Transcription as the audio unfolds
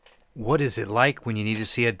What is it like when you need to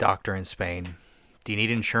see a doctor in Spain? Do you need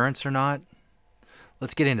insurance or not?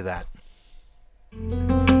 Let's get into that.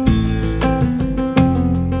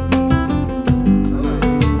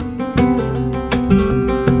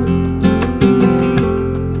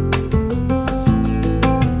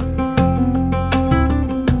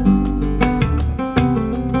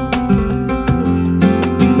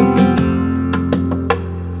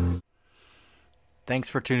 Thanks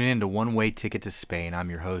for tuning in to One Way Ticket to Spain. I'm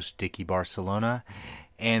your host, Dicky Barcelona,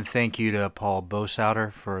 and thank you to Paul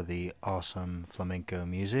Bosouter for the awesome flamenco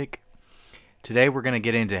music. Today we're going to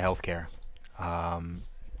get into healthcare.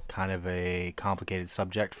 Kind of a complicated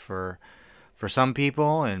subject for some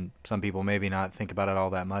people, and some people maybe not think about it all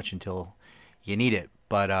that much until you need it.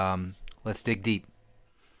 But let's dig deep.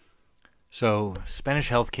 So, Spanish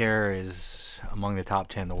healthcare is among the top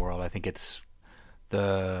 10 in the world. I think it's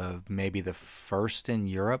maybe the first in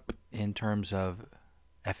Europe in terms of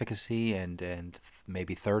efficacy and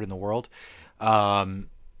maybe third in the world.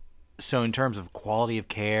 So in terms of quality of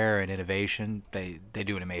care and innovation, they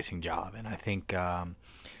do an amazing job. And I think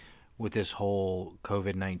with this whole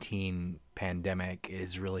COVID-19 pandemic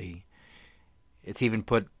is really, it's even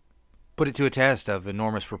put it to a test of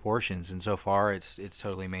enormous proportions. And so far it's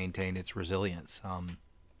totally maintained its resilience.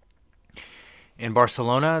 In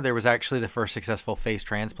Barcelona, there was actually the first successful face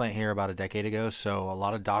transplant here about a decade ago. So a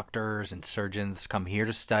lot of doctors and surgeons come here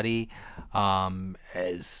to study,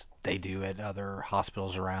 as they do at other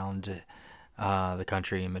hospitals around the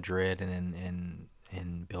country, in Madrid and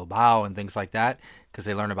in Bilbao and things like that, because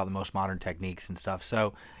they learn about the most modern techniques and stuff.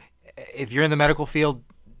 So if you're in the medical field,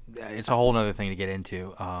 it's a whole other thing to get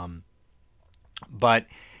into. But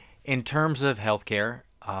in terms of healthcare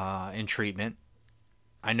and treatment,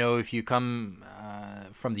 I know if you come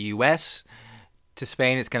from the U.S. to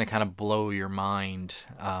Spain, it's going to kind of blow your mind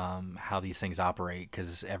how these things operate,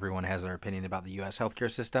 because everyone has their opinion about the U.S.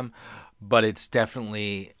 healthcare system. But it's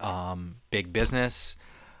definitely big business.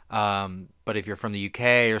 But if you're from the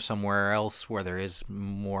U.K. or somewhere else where there is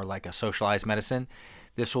more like a socialized medicine,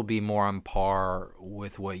 this will be more on par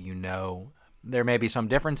with what you know. There may be some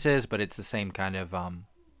differences, but it's the same kind of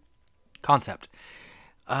concept.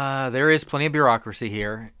 There is plenty of bureaucracy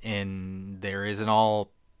here, and there is an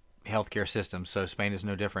all healthcare system, so Spain is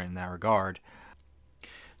no different in that regard.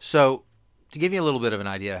 So, to give you a little bit of an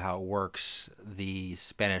idea of how it works, the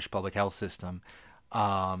Spanish public health system,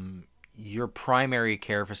 your primary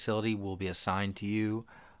care facility will be assigned to you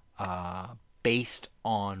based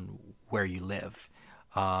on where you live.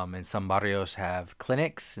 And some barrios have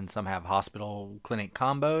clinics, and some have hospital clinic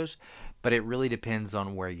combos, but it really depends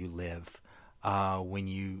on where you live. When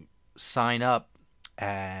you sign up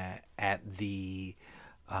at the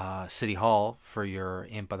city hall for your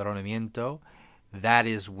empadronamiento, that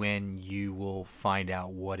is when you will find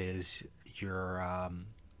out what is your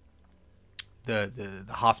the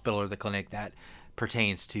hospital or the clinic that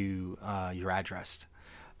pertains to your address.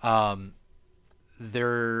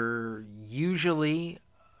 They're usually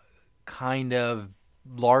kind of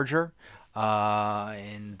larger,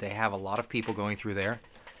 and they have a lot of people going through there.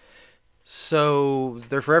 So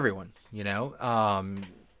they're for everyone,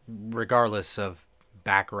 regardless of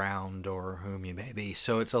background or whom you may be.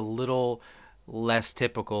 So it's a little less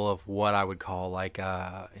typical of what I would call like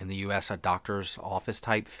in the U.S. a doctor's office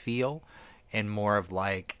type feel, and more of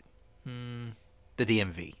like the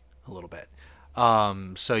DMV a little bit.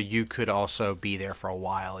 So you could also be there for a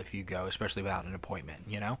while if you go, especially without an appointment,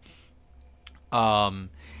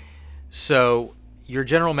 So your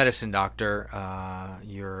general medicine doctor,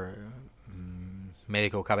 your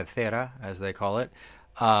medico cabecera, as they call it,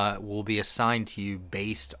 will be assigned to you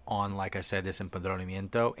based on, like I said, this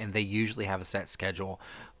empadronamiento, and they usually have a set schedule.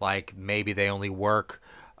 Like maybe they only work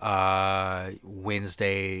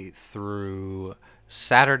Wednesday through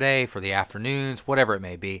Saturday for the afternoons, whatever it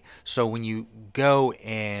may be. So when you go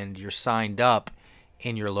and you're signed up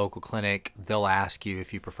in your local clinic, they'll ask you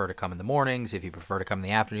if you prefer to come in the mornings, if you prefer to come in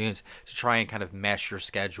the afternoons, to try and kind of mesh your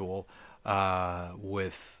schedule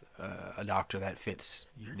with a doctor that fits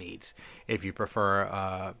your needs. If you prefer,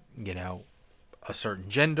 a certain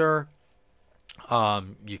gender,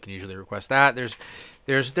 you can usually request that. There's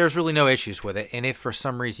really no issues with it. And if for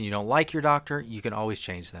some reason you don't like your doctor, you can always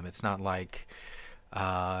change them. It's not like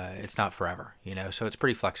it's not forever, So it's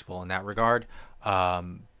pretty flexible in that regard.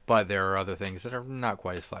 But there are other things that are not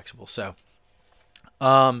quite as flexible. So,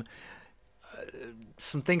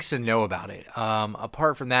 some things to know about it.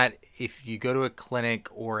 Apart from that, if you go to a clinic,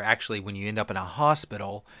 or actually when you end up in a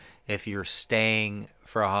hospital, if you're staying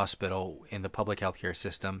for a hospital in the public healthcare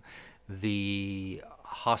system, the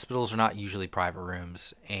hospitals are not usually private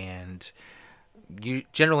rooms, and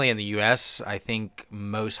generally in the U.S., I think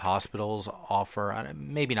most hospitals offer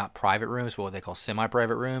maybe not private rooms, but what they call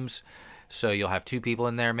semi-private rooms. So you'll have two people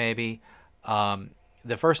in there maybe. Um,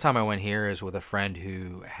 the first time I went here is with a friend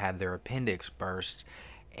who had their appendix burst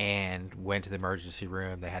and went to the emergency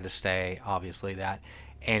room. They had to stay, obviously, that.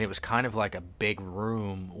 And it was kind of like a big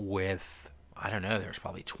room with, I don't know, there's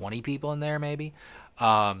probably 20 people in there maybe.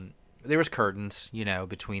 There was curtains,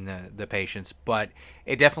 between the patients, but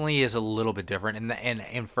it definitely is a little bit different.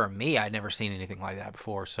 And for me, I'd never seen anything like that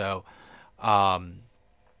before. So,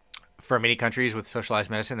 for many countries with socialized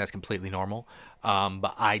medicine, that's completely normal.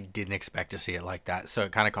 But I didn't expect to see it like that, so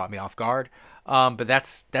it kind of caught me off guard. But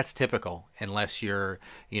that's typical, unless you're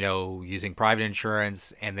using private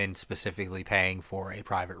insurance and then specifically paying for a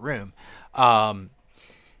private room. But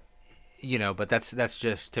that's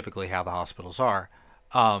just typically how the hospitals are.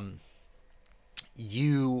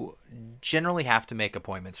 You generally have to make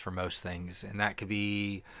appointments for most things, and that could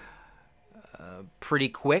be pretty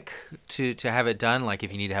quick to have it done. Like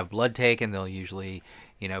if you need to have blood taken, they'll usually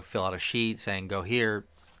fill out a sheet saying go here,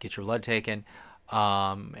 get your blood taken.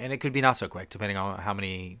 And it could be not so quick depending on how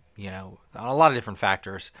many, on a lot of different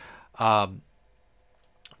factors. But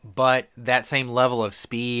that same level of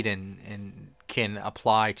speed and can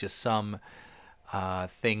apply to some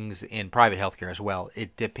things in private healthcare as well.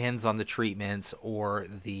 It depends on the treatments or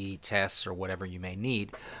the tests or whatever you may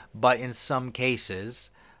need. But in some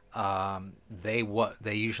cases, what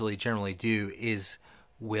they usually generally do is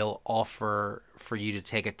will offer for you to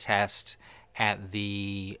take a test at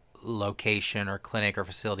the location or clinic or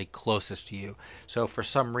facility closest to you. So for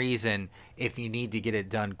some reason, if you need to get it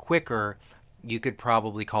done quicker, you could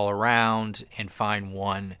probably call around and find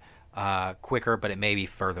one quicker, but it may be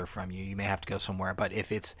further from you. You may have to go somewhere. But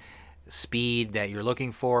if it's speed that you're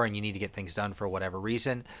looking for and you need to get things done for whatever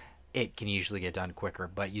reason, it can usually get done quicker.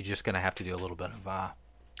 But you're just going to have to do a little bit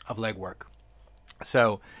of legwork.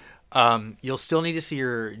 So you'll still need to see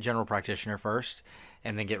your general practitioner first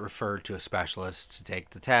and then get referred to a specialist to take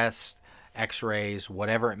the test, x-rays,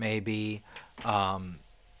 whatever it may be.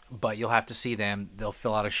 But you'll have to see them. They'll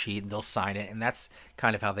fill out a sheet, they'll sign it, and that's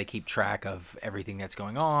kind of how they keep track of everything that's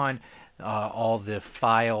going on. All the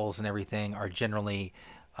files and everything are generally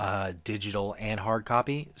digital and hard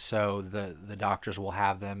copy, so the doctors will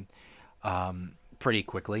have them pretty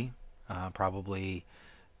quickly, probably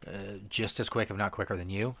just as quick, if not quicker than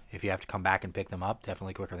you. If you have to come back and pick them up,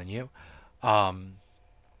 definitely quicker than you.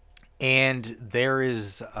 And there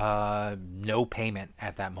is no payment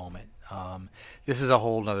at that moment. This is a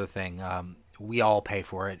whole other thing. We all pay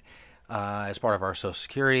for it as part of our Social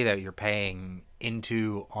Security that you're paying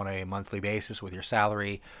into on a monthly basis with your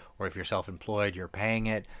salary, or if you're self-employed, you're paying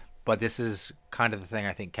it. But this is kind of the thing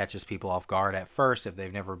I think catches people off guard at first if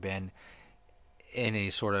they've never been in any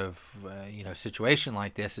sort of situation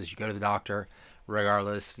like this. Is you go to the doctor,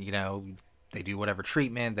 regardless, they do whatever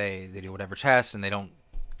treatment, they do whatever tests, and they don't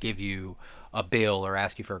give you a bill or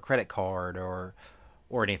ask you for a credit card or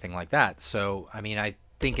anything like that. So, I mean, I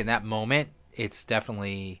think in that moment, it's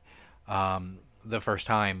definitely the first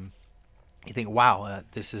time you think, wow,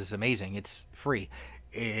 this is amazing. It's free.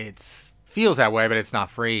 It feels that way, but it's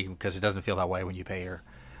not free because it doesn't feel that way when you pay your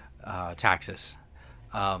taxes.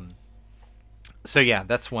 So yeah,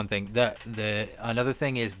 that's one thing. The another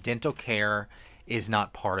thing is dental care is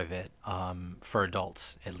not part of it for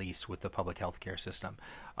adults, at least with the public health care system,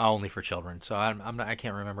 only for children. So I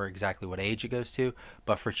can't remember exactly what age it goes to,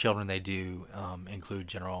 but for children they do include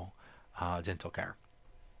general dental care.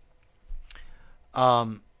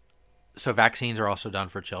 So vaccines are also done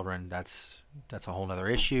for children. That's a whole other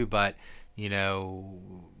issue, but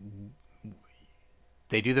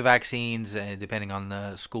they do the vaccines, and depending on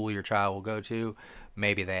the school your child will go to,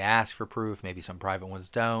 maybe they ask for proof, maybe some private ones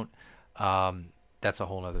don't. That's a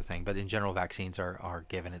whole other thing. But in general, vaccines are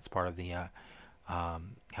given. It's part of the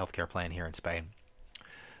healthcare plan here in Spain.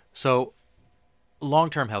 So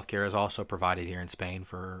long-term healthcare is also provided here in Spain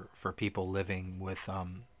for people living with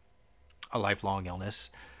a lifelong illness.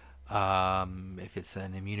 If it's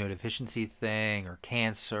an immunodeficiency thing or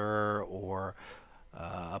cancer or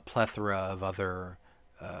a plethora of other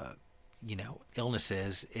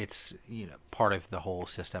illnesses, it's part of the whole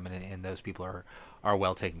system, and those people are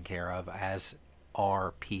well taken care of, as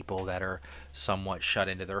are people that are somewhat shut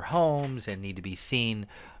into their homes and need to be seen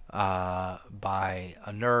by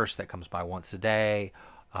a nurse that comes by once a day.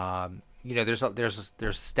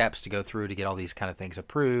 There's steps to go through to get all these kind of things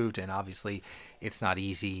approved, and obviously it's not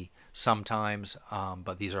easy sometimes,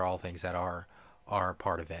 but these are all things that are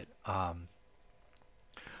part of it.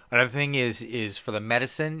 Another thing is for the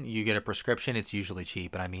medicine, you get a prescription. It's usually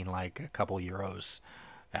cheap, and I mean like a couple euros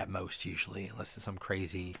at most, usually, unless it's some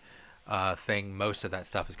crazy thing. Most of that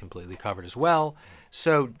stuff is completely covered as well.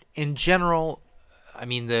 So in general, I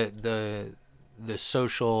mean the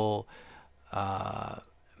social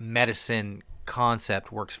medicine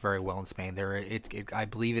concept works very well in Spain. I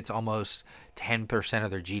believe it's almost 10%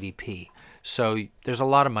 of their GDP. So there's a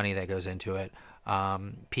lot of money that goes into it.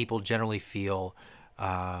 People generally feel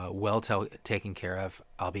taken care of,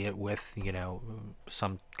 albeit with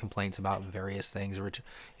some complaints about various things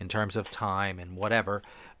in terms of time and whatever.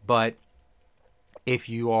 But if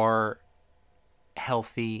you are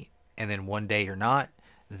healthy and then one day you're not,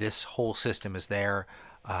 this whole system is there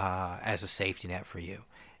as a safety net for you,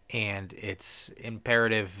 and it's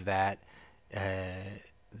imperative that it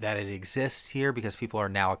exists here because people are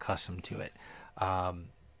now accustomed to it.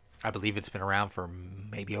 I believe it's been around for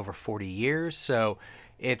maybe over 40 years, so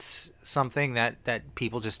it's something that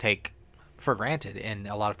people just take for granted, and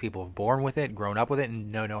a lot of people have born with it, grown up with it,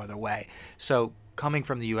 and know no other way. So coming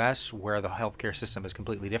from the U.S., where the healthcare system is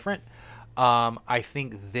completely different, I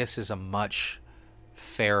think this is a much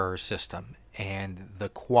fairer system, and the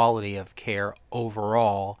quality of care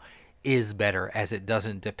overall is better, as it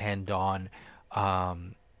doesn't depend on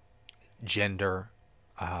gender,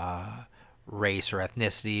 race or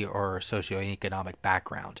ethnicity, or socioeconomic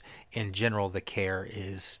background. In general, the care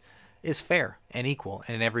is fair and equal,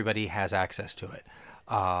 and everybody has access to it.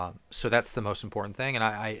 So that's the most important thing, and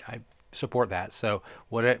I support that. So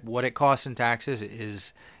what it costs in taxes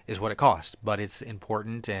is what it costs, but it's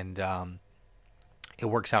important, and it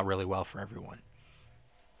works out really well for everyone.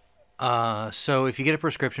 So if you get a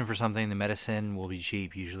prescription for something, the medicine will be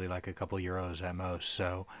cheap, usually like a couple euros at most.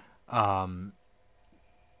 So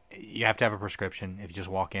you have to have a prescription. If you just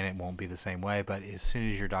walk in, it won't be the same way. But as soon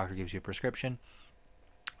as your doctor gives you a prescription,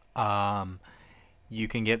 you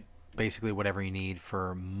can get basically whatever you need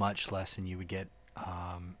for much less than you would get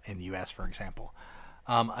in the U.S., for example.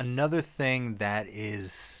 Another thing that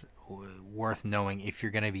is worth knowing, if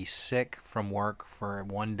you're going to be sick from work for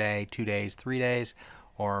 1 day, 2 days, 3 days,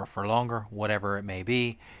 or for longer, whatever it may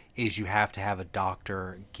be, is you have to have a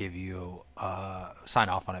doctor give you sign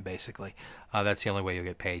off on it, basically. That's the only way you'll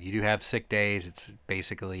get paid. You do have sick days. It's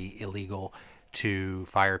basically illegal to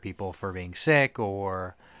fire people for being sick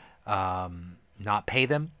or not pay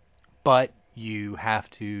them, but you have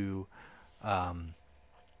to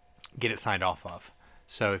get it signed off of.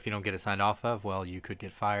 So if you don't get it signed off of, well, you could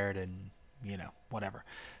get fired and, whatever.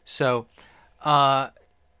 So the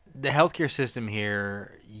healthcare system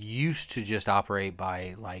here used to just operate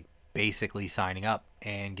by basically signing up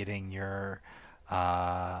and getting your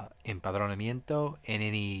empadronamiento in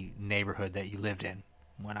any neighborhood that you lived in.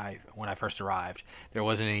 When I first arrived, there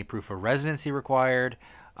wasn't any proof of residency required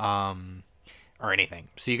or anything.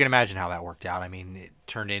 So you can imagine how that worked out. I mean, it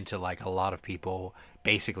turned into a lot of people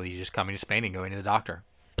basically just coming to Spain and going to the doctor,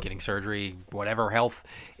 getting surgery, whatever health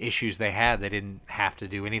issues they had. They didn't have to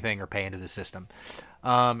do anything or pay into the system.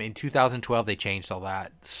 In 2012, they changed all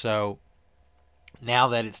that. So now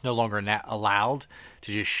that it's no longer allowed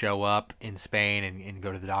to just show up in Spain and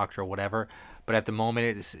go to the doctor or whatever, but at the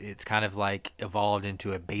moment it's kind of evolved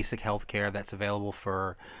into a basic health care that's available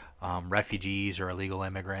for refugees or illegal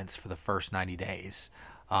immigrants for the first 90 days.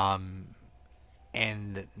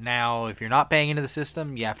 And now if you're not paying into the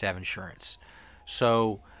system, you have to have insurance.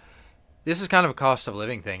 So this is kind of a cost of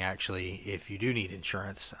living thing, actually, if you do need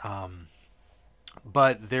insurance.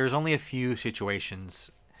 But there's only a few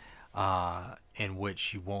situations in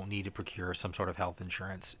which you won't need to procure some sort of health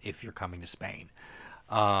insurance if you're coming to Spain.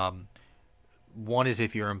 One is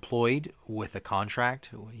if you're employed with a contract,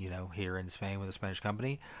 here in Spain with a Spanish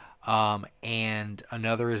company. And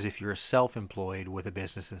another is if you're self-employed with a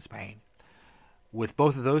business in Spain. With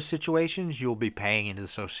both of those situations, you'll be paying into the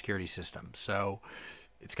Social Security system. So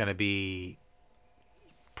it's going to be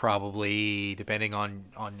probably, depending on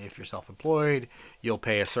if you're self-employed, you'll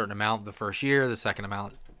pay a certain amount the first year, the second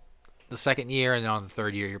year, and then on the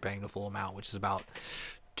third year, you're paying the full amount, which is about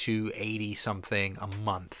 $280 something a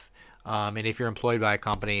month. And if you're employed by a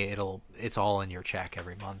company, it's all in your check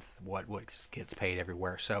every month, what gets paid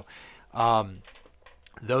everywhere. So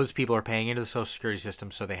those people are paying into the Social Security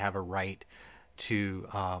system, so they have a right to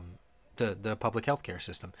the public health care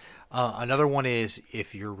system. Another one is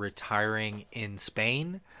if you're retiring in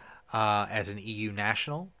Spain as an EU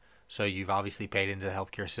national. So you've obviously paid into the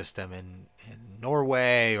healthcare system in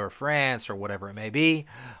Norway or France or whatever it may be.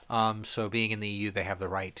 So being in the EU, they have the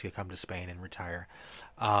right to come to Spain and retire.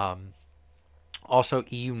 Also,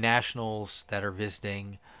 EU nationals that are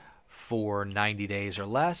visiting for 90 days or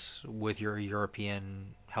less with your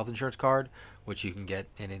European health insurance card, which you can get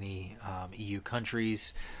in any EU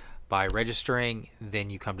countries. by registering. Then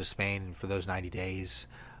you come to Spain, and for those 90 days,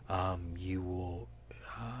 you will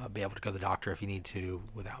be able to go to the doctor if you need to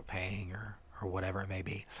without paying or whatever it may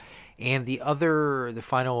be. And the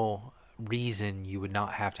final reason you would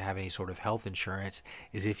not have to have any sort of health insurance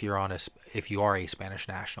is if you are a Spanish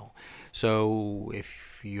national. So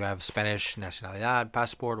if you have Spanish nacionalidad,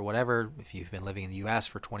 passport, or whatever, if you've been living in the U.S.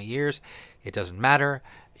 for 20 years, it doesn't matter.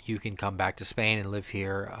 You can come back to Spain and live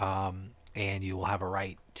here, and you will have a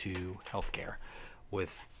right to health care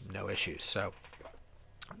with no issues. So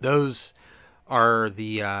those are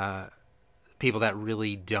the people that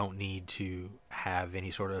really don't need to have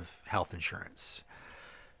any sort of health insurance.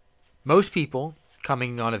 Most people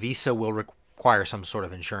coming on a visa will require some sort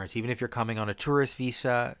of insurance. Even if you're coming on a tourist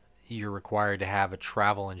visa, you're required to have a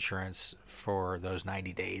travel insurance for those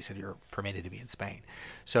 90 days that you're permitted to be in Spain.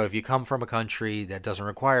 So if you come from a country that doesn't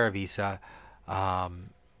require a visa,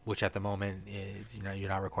 which at the moment is, you're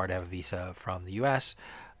not required to have a visa from the U.S.,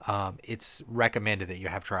 it's recommended that you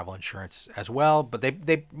have travel insurance as well. But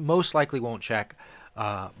they most likely won't check,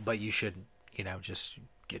 but you should, just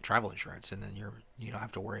get travel insurance, and then you don't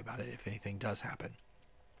have to worry about it if anything does happen.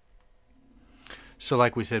 So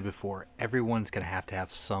like we said before, everyone's going to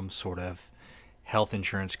have some sort of health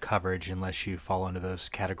insurance coverage unless you fall into those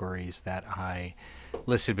categories that I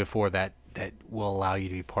listed before that will allow you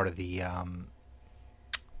to be part of the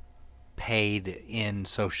paid in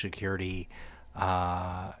Social Security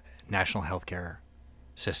national healthcare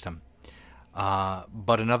system.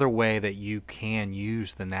 But another way that you can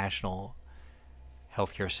use the national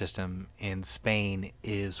healthcare system in Spain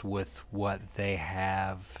is with what they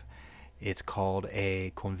have. It's called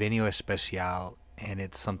a convenio especial, and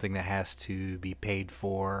it's something that has to be paid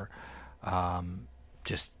for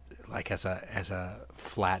just like as a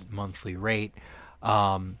flat monthly rate.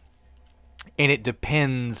 And it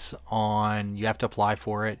depends on, you have to apply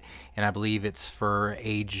for it, and I believe it's for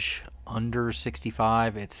age under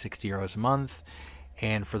 65, it's 60 euros a month.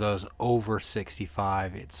 And for those over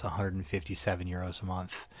 65, it's 157 euros a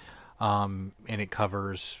month. And it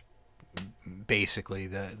covers basically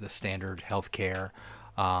the standard health care.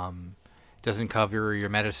 Doesn't cover your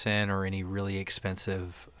medicine or any really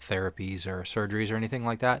expensive therapies or surgeries or anything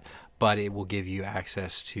like that, but it will give you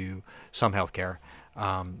access to some health care,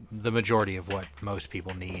 the majority of what most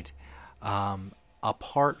people need.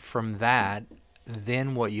 Apart from that,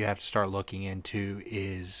 then what you have to start looking into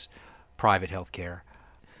is private health care.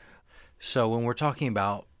 So when we're talking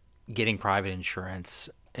about getting private insurance,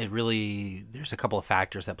 there's a couple of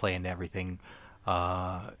factors that play into everything,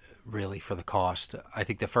 really, for the cost. I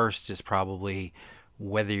think the first is probably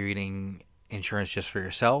whether you're getting insurance just for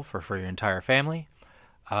yourself or for your entire family.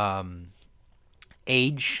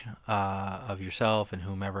 Age of yourself and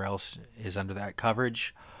whomever else is under that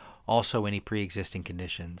coverage. Also, any pre-existing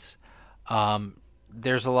conditions.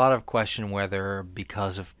 There's a lot of question whether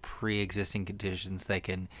because of pre-existing conditions they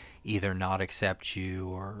can either not accept you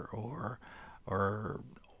or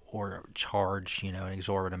charge an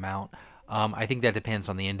exorbitant amount. I think that depends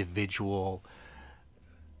on the individual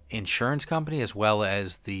insurance company as well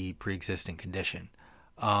as the pre-existing condition.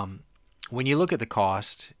 When you look at the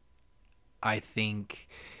cost, I think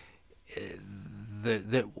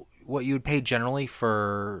that what you would pay generally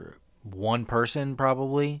for one person,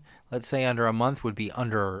 probably, let's say under a month, would be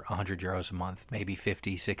under 100 euros a month, maybe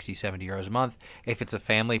 50, 60, 70 euros a month. If it's a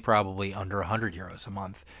family, probably under 100 euros a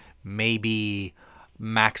month, maybe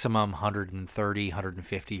maximum 130,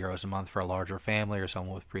 150 euros a month for a larger family or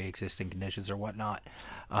someone with pre-existing conditions or whatnot.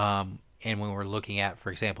 And when we're looking at,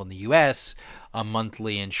 for example, in the U.S., a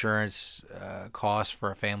monthly insurance cost for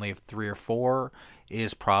a family of 3 or 4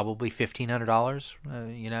 is probably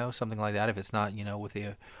 $1,500, something like that. If it's not, with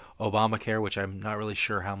the Obamacare, which I'm not really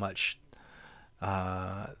sure how much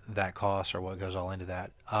that costs or what goes all into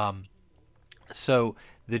that. So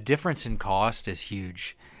the difference in cost is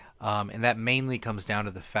huge. And that mainly comes down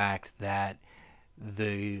to the fact that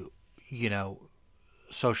the,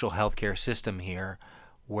 social healthcare system here,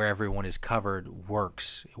 where everyone is covered,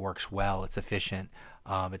 works. It works well. It's efficient.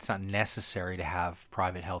 It's not necessary to have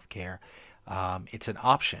private healthcare. It's an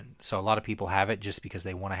option. So a lot of people have it just because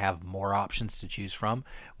they want to have more options to choose from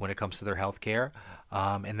when it comes to their healthcare.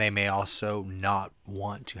 And they may also not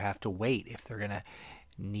want to have to wait if they're going to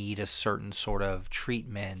need a certain sort of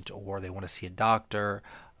treatment or they want to see a doctor,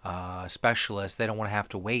 specialist. They don't want to have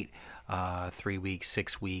to wait 3 weeks,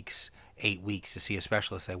 6 weeks, 8 weeks to see a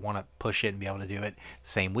specialist. They want to push it and be able to do it the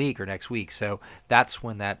same week or next week. So that's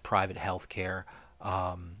when that private health care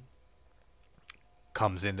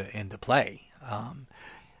comes into play.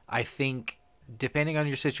 I think depending on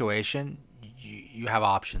your situation, you have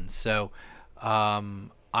options. So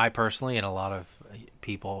I personally and a lot of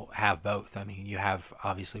people have both. I mean, you have,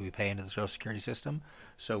 obviously, we pay into the Social Security system,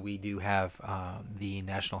 so we do have the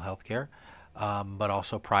national health care, but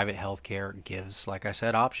also private health care gives, like I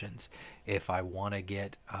said, options. If I want to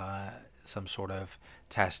get some sort of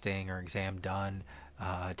testing or exam done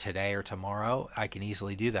today or tomorrow, I can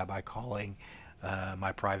easily do that by calling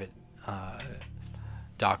my private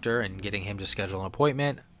doctor and getting him to schedule an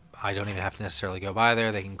appointment. I don't even have to necessarily go by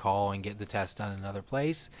there. They can call and get the test done in another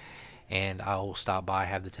place, and I'll stop by,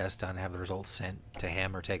 have the test done, have the results sent to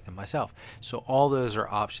him, or take them myself. So all those are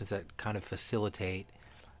options that kind of facilitate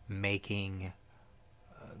making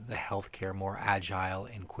the healthcare more agile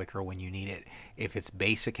and quicker when you need it. If it's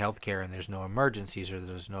basic healthcare and there's no emergencies or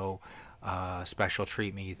there's no special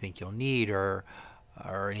treatment you think you'll need or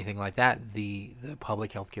anything like that, the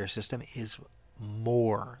public healthcare system is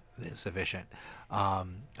more than sufficient. I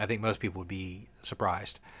think most people would be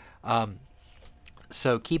surprised.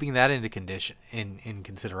 So keeping that into in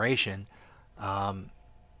consideration,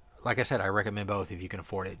 like I said, I recommend both if you can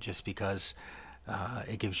afford it, just because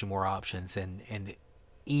it gives you more options, and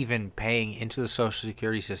even paying into the Social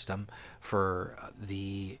Security system for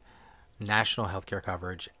the national healthcare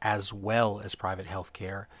coverage as well as private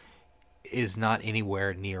healthcare is not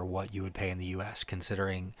anywhere near what you would pay in the U.S.,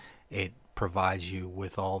 considering it provides you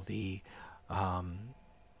with all the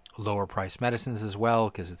lower priced medicines as well,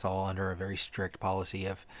 because it's all under a very strict policy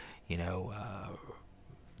of,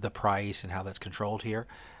 the price and how that's controlled here.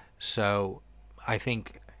 So I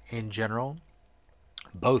think in general,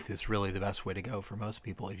 both is really the best way to go for most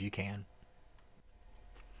people if you can.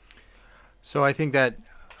 So I think that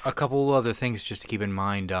a couple other things just to keep in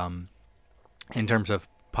mind in terms of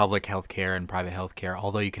public healthcare and private healthcare,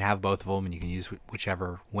 although you can have both of them and you can use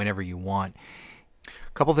whichever whenever you want.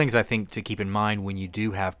 A couple things I think to keep in mind when you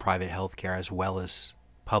do have private healthcare as well as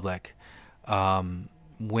public.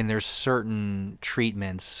 When there's certain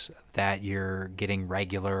treatments that you're getting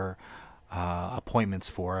regular appointments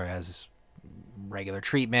for as regular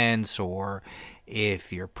treatments, or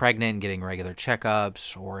if you're pregnant getting regular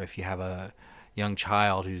checkups, or if you have a young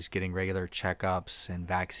child who's getting regular checkups and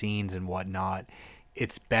vaccines and whatnot,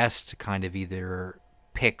 it's best to kind of either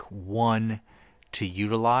pick one to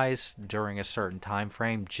utilize during a certain time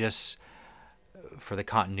frame, just for the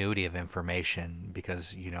continuity of information,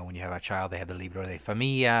 because when you have a child, they have the Libro de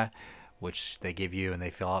Familia, which they give you, and they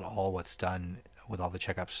fill out all what's done with all the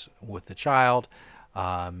checkups with the child.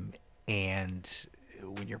 And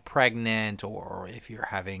when you're pregnant, or if you're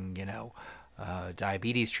having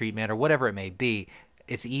diabetes treatment or whatever it may be,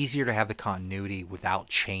 it's easier to have the continuity without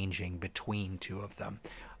changing between two of them,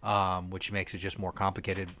 which makes it just more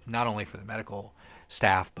complicated, not only for the medical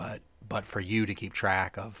staff, but for you to keep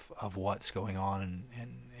track of what's going on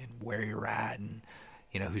and where you're at, and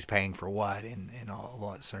who's paying for what, and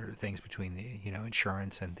all that sort of things between the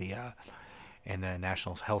insurance and the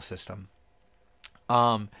national health system.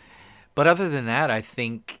 But other than that, I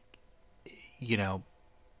think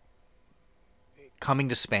coming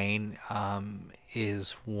to Spain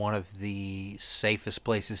is one of the safest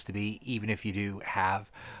places to be, even if you do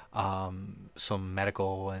have some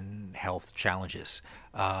medical and health challenges.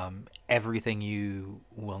 Everything you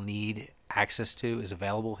will need access to is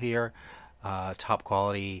available here. Top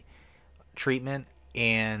quality treatment,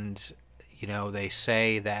 and they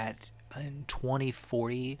say that in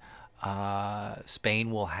 2040,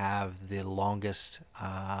 Spain will have the longest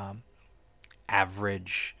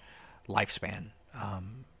average lifespan,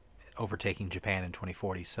 overtaking Japan in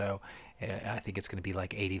 2040. So I think it's going to be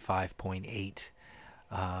like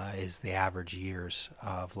 85.8 is the average years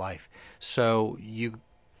of life. So you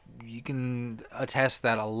can attest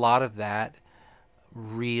that a lot of that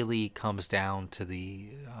really comes down to the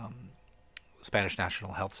Spanish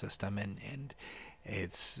national health system and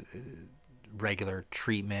its regular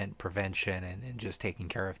treatment, prevention, and just taking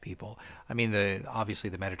care of people. I mean, obviously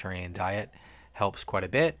the Mediterranean diet helps quite a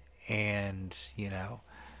bit, and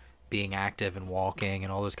being active and walking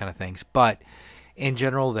and all those kind of things. But in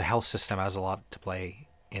general, the health system has a lot to play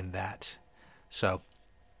in that. So,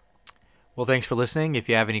 well, thanks for listening. If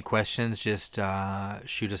you have any questions, just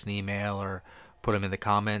shoot us an email or put them in the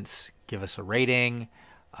comments. Give us a rating,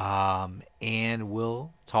 and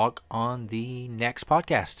we'll talk on the next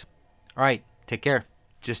podcast. All right, take care.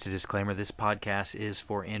 Just a disclaimer, this podcast is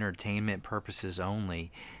for entertainment purposes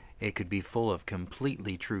only. It could be full of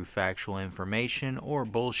completely true factual information or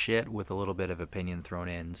bullshit with a little bit of opinion thrown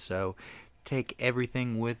in. So take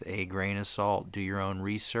everything with a grain of salt. Do your own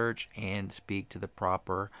research and speak to the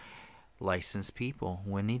proper licensed people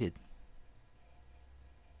when needed.